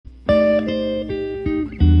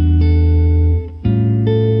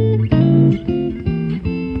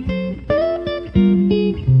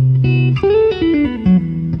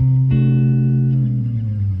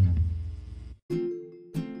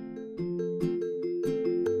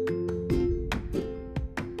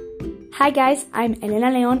Hi guys, I'm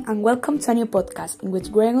Elena León and welcome to a new podcast in which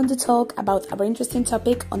we're going to talk about a very interesting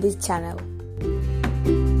topic on this channel.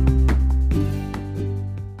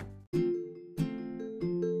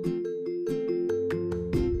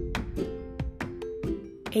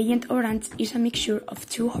 Agent Orange is a mixture of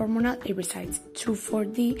two hormonal herbicides,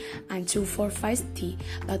 2,4-D and 2,4,5-T,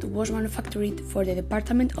 that was manufactured for the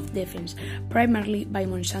Department of Defense, primarily by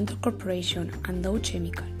Monsanto Corporation and Dow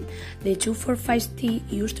Chemical. The 2,4,5-T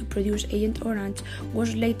used to produce Agent Orange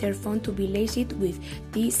was later found to be laced with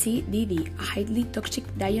TCDD, a highly toxic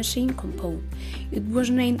dioxin compound. It was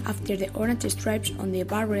named after the orange stripes on the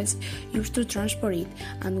barrels used to transport it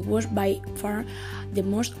and was by far the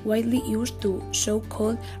most widely used two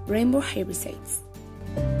so-called rainbow herbicides.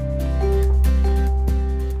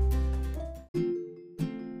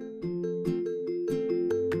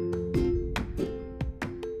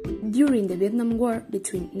 During the Vietnam War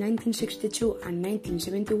between 1962 and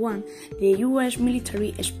 1971, the U.S.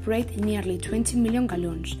 military sprayed nearly 20 million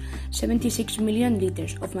gallons, 76 million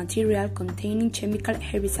liters of material containing chemical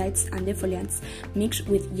herbicides and defoliants mixed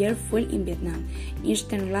with jet fuel in Vietnam,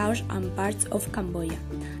 eastern Laos and parts of Cambodia.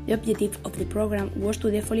 The objective of the program was to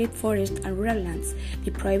defoliate forests and rural lands,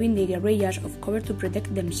 depriving the guerrillas of cover to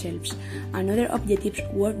protect themselves. Another objectives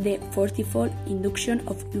were the forcible induction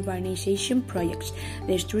of urbanization projects,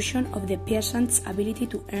 the destruction of the peasants' ability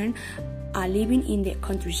to earn a living in the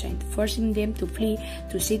countryside, forcing them to flee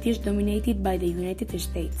to cities dominated by the United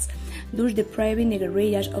States, thus depriving the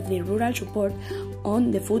guerrillas of the rural support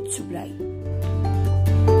on the food supply.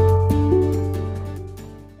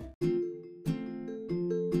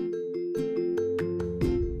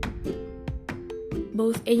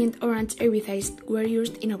 Both Agent Orange herbicides were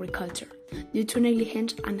used in agriculture, due to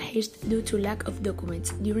negligence and haste due to lack of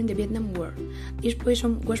documents during the Vietnam War. This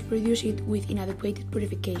poison was produced with inadequate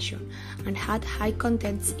purification and had high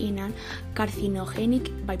contents in a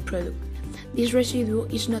carcinogenic byproduct. This residue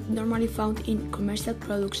is not normally found in commercial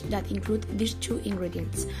products that include these two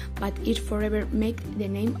ingredients, but it forever makes the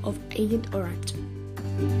name of Agent Orange.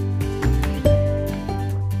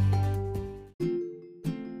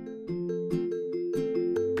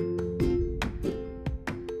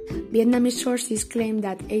 Vietnamese sources claim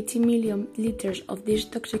that 80 million liters of this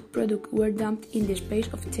toxic product were dumped in the space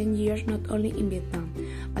of 10 years not only in Vietnam,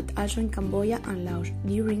 but also in Cambodia and Laos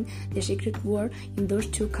during the secret war in those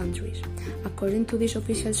two countries. According to these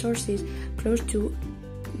official sources, close to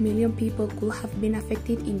 1 million people could have been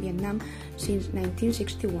affected in Vietnam since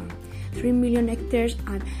 1961. 3 million hectares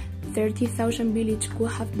and 30,000 villages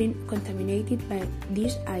could have been contaminated by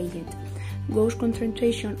this agent. Gross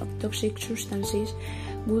concentration of toxic substances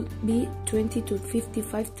would be 20 to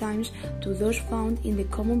 55 times to those found in the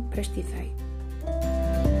common pesticide.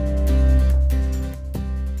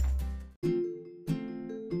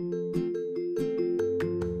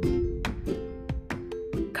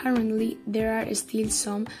 Currently, there are still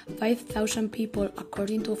some 5,000 people,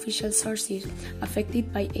 according to official sources,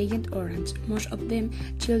 affected by Agent Orange, most of them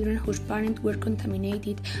children whose parents were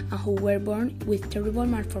contaminated and who were born with terrible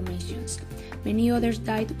malformations. Many others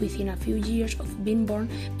died within a few years of being born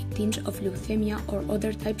victims of lucemia or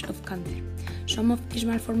other types of cancer. Some of these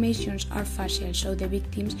malformations are facial, so the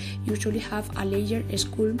victims usually have a larger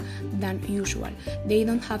skull than usual. They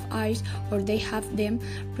don't have eyes, or they have them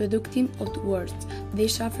projecting outwards. They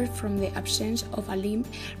suffer from the absence of a limb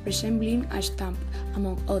resembling a stump,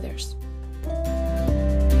 among others.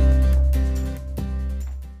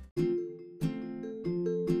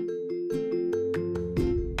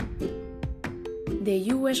 The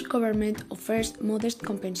U.S. government offers modest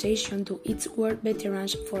compensation to its war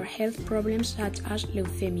veterans for health problems such as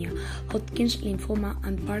leukemia, Hodgkin's lymphoma,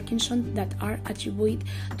 and Parkinson that are attributed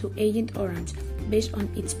to Agent Orange, based on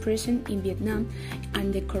its presence in Vietnam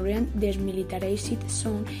and the Korean demilitarized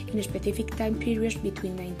zone in specific time periods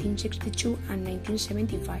between 1962 and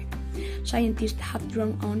 1975. Scientists have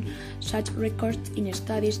drawn on such records in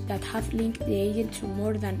studies that have linked the agent to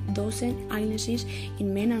more than a dozen illnesses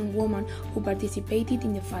in men and women who participated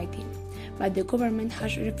in the fighting. But the government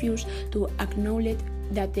has refused to acknowledge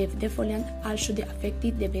that the defoliant also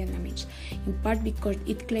affected the Vietnamese, in part because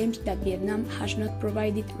it claims that Vietnam has not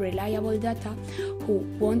provided reliable data who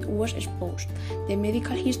wound was exposed. The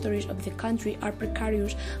medical histories of the country are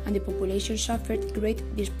precarious and the population suffered great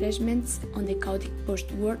displacements on the chaotic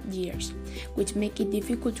post-war years, which make it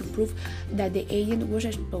difficult to prove that the agent was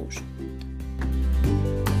exposed.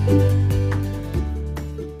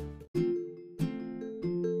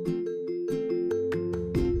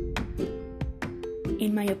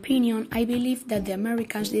 In my opinion, opinion, I believe that the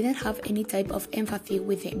Americans didn't have any type of empathy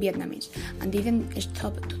with the Vietnamese and didn't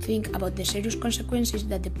stop to think about the serious consequences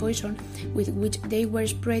that the poison with which they were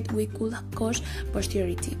sprayed could cause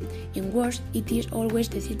posterity. In words, it is always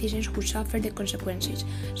the citizens who suffer the consequences.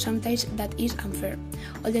 Sometimes that is unfair.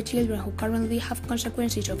 All the children who currently have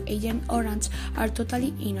consequences of Agent Orange are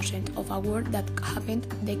totally innocent of a war that happened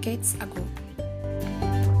decades ago.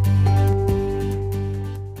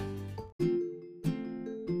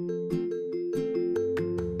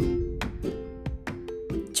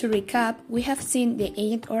 To recap, we have seen the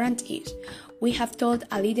Agent Orange is. We have told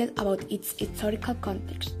a little about its historical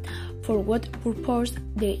context, for what purpose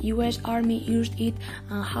the US Army used it,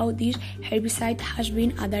 and how this herbicide has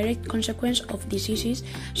been a direct consequence of diseases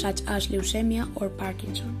such as leukemia or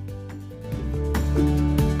Parkinson.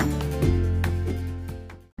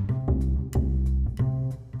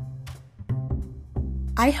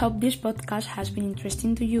 I hope this podcast has been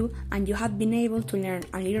interesting to you and you have been able to learn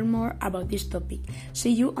a little more about this topic.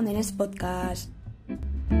 See you on the next podcast.